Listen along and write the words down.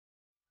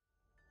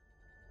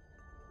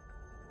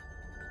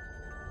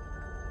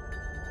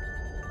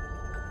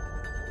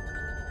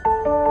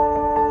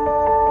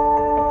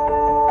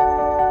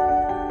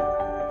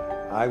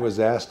I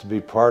was asked to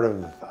be part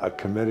of a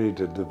committee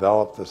to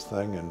develop this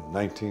thing in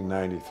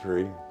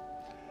 1993,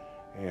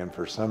 and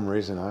for some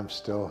reason I'm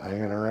still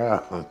hanging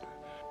around.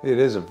 It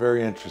is a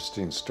very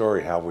interesting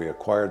story how we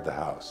acquired the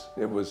house.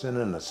 It was in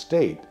an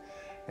estate,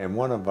 and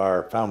one of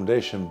our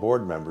foundation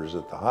board members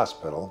at the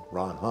hospital,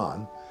 Ron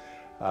Hahn,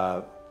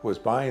 was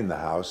buying the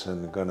house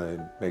and going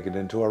to make it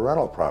into a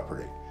rental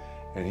property.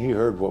 And he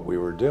heard what we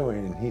were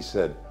doing, and he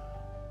said,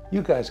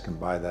 "You guys can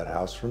buy that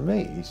house from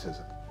me." He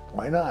says,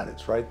 "Why not?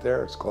 It's right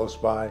there, it's close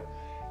by."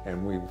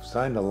 And we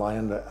signed a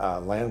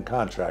land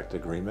contract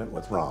agreement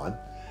with Ron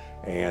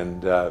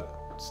and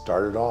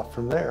started off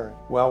from there.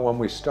 Well, when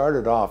we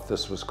started off,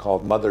 this was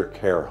called Mother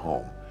Care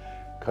Home,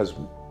 because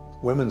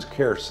Women's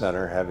Care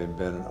Center, having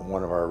been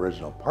one of our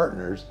original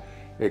partners,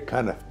 it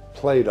kind of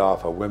played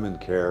off a women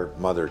care,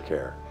 mother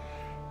care.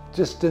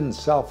 Just didn't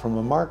sell from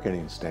a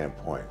marketing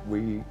standpoint.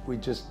 We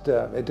just,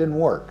 it didn't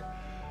work.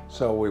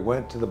 So we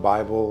went to the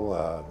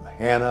Bible,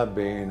 Hannah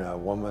being a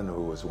woman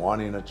who was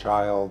wanting a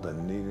child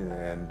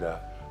and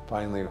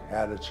finally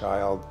had a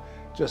child,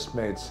 just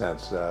made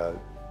sense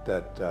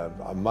that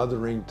a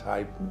mothering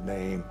type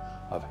name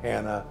of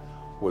Hannah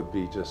would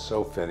be just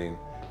so fitting,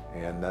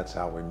 and that's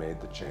how we made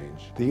the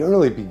change. The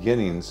early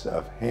beginnings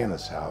of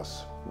Hannah's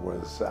house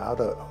was out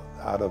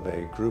of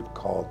a group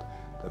called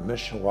the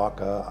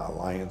Michiana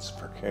Alliance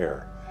for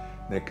Care.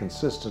 And it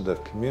consisted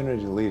of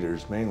community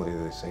leaders, mainly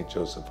the St.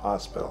 Joseph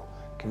Hospital,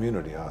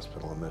 Community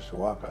Hospital in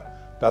Mishawaka,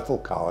 Bethel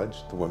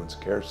College, the Women's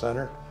Care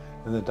Center,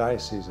 and the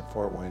Diocese of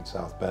Fort Wayne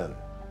South Bend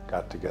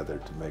got together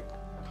to make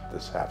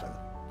this happen.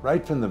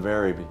 Right from the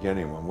very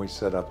beginning, when we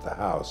set up the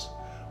house,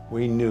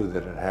 we knew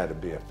that it had to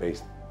be a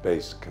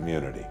faith-based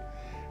community.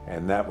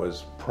 And that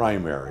was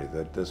primary,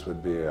 that this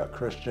would be a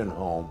Christian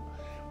home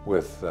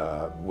with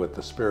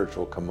the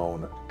spiritual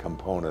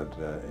component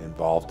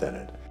involved in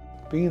it.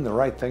 Being the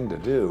right thing to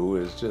do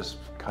is just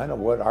kind of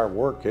what our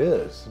work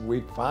is.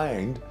 We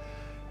find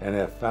and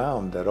have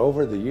found that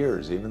over the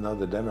years, even though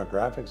the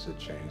demographics have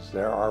changed,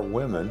 there are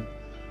women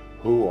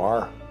who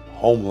are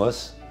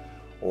homeless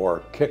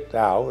or kicked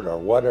out or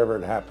whatever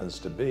it happens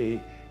to be,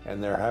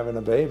 and they're having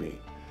a baby.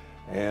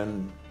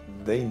 And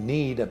they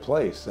need a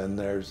place, and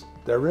there is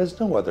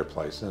no other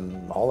place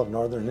in all of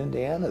northern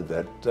Indiana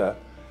that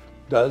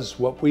does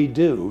what we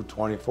do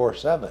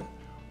 24/7.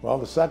 Well,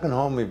 the second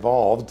home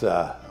evolved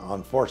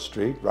on 4th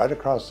Street, right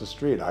across the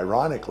street.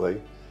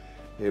 Ironically,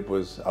 it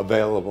was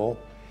available.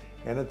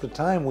 And at the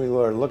time we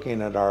were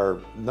looking at our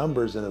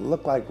numbers, and it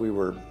looked like we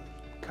were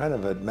kind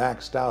of had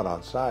maxed out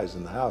on size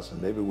in the house,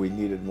 and maybe we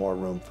needed more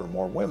room for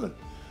more women,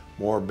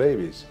 more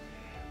babies.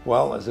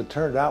 Well, as it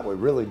turned out, we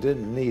really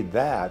didn't need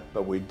that,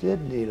 but we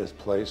did need a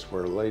place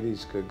where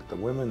the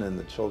women and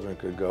the children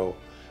could go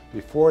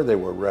before they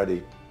were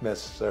ready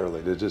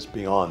necessarily to just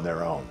be on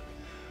their own.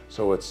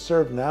 So it's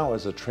served now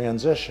as a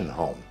transition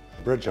home.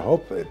 Bridge of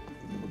Hope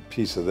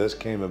piece of this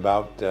came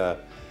about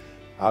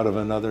out of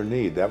another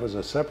need. That was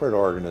a separate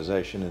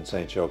organization in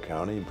St. Joe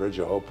County, Bridge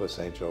of Hope of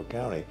St. Joe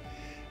County.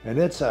 And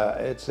it's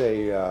a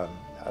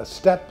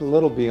step a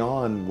little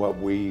beyond what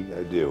we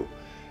do.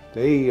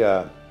 They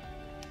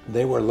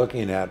were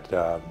looking at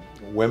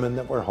women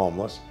that were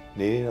homeless,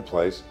 needing a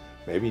place,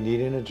 maybe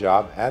needing a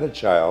job, had a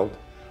child,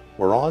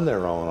 were on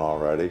their own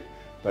already,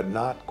 but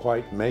not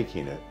quite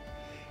making it.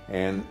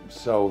 And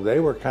so they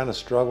were kind of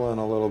struggling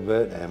a little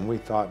bit, and we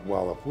thought,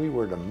 well, if we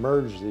were to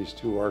merge these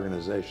two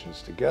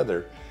organizations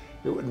together,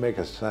 it would make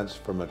a sense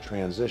from a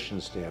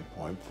transition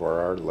standpoint for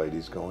our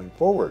ladies going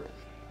forward.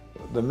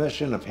 The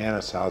mission of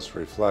Hannah's House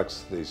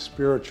reflects the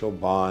spiritual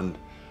bond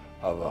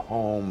of a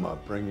home,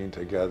 of bringing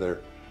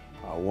together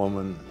a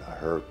woman,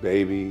 her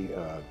baby,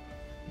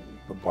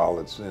 while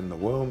it's in the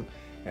womb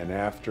and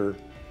after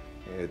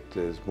it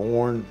is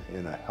born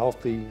in a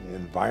healthy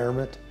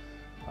environment.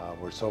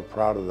 We're so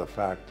proud of the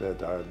fact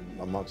that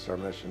amongst our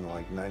mission,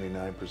 like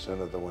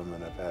 99% of the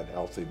women have had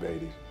healthy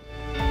babies.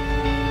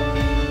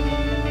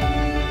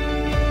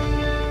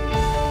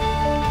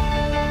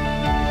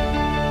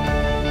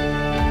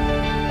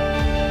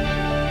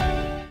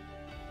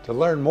 To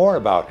learn more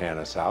about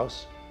Hannah's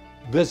House,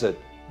 visit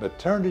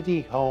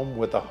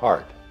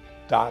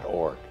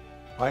maternityhomewithaheart.org.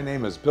 My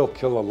name is Bill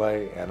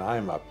Killilea, and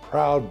I'm a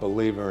proud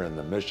believer in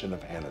the mission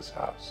of Hannah's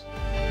House.